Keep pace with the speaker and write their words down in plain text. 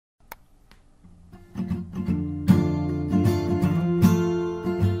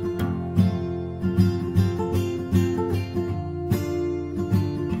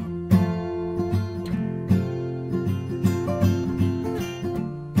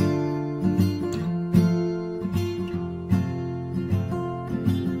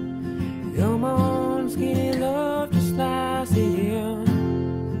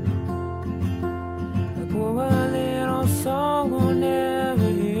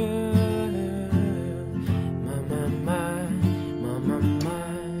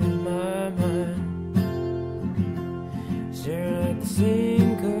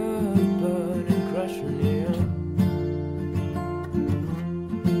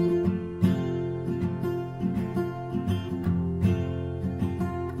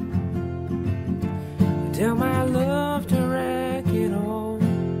tell my love to wreck it all.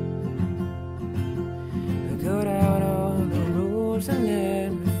 Cut out all the rules and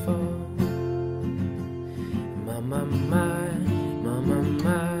let me fall. My, my, my, my, my,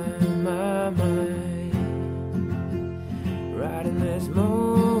 my, my, my. Right in this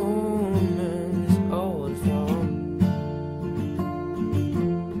moment is all it's wrong.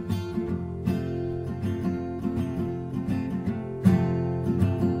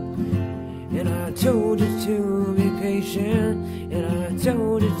 And I told you to be patient, and I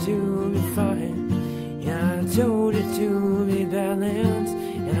told you to be fine, and I told you to be balanced,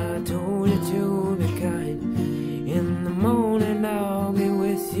 and I told you to be kind. In the morning I'll be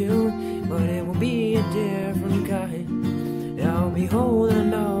with you, but it will be a different kind. I'll be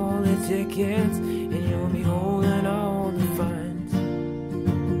holding all the tickets, and you'll be holding all the fines.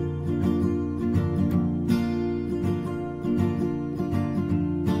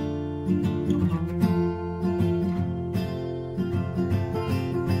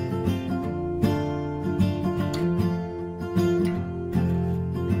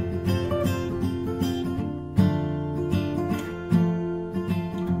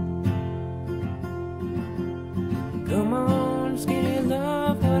 Come on, skinny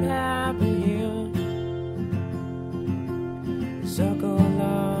love, what happened here? Suckle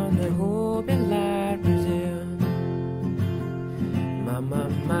on the hoop and light brassiere. My, my,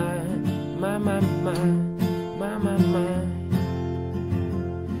 my, my, my, my, my, my, my.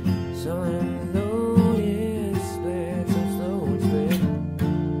 Sullen loaded split, so slow and split.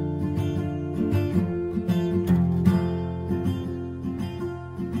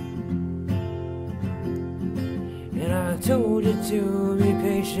 And I told you to be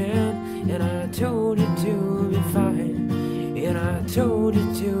patient, and I told you to be fine, and I told you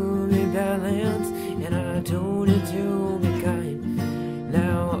to be balanced, and I told you to be kind.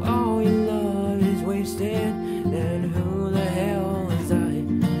 Now all your love is wasted, then who the hell is I?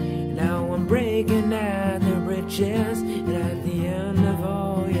 Now I'm breaking at the britches, and at the end of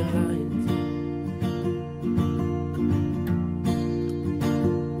all your lines.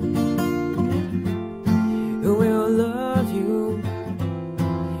 Who will love you?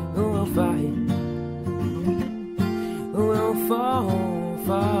 Who will fight? Who will fall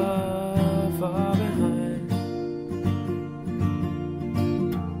far?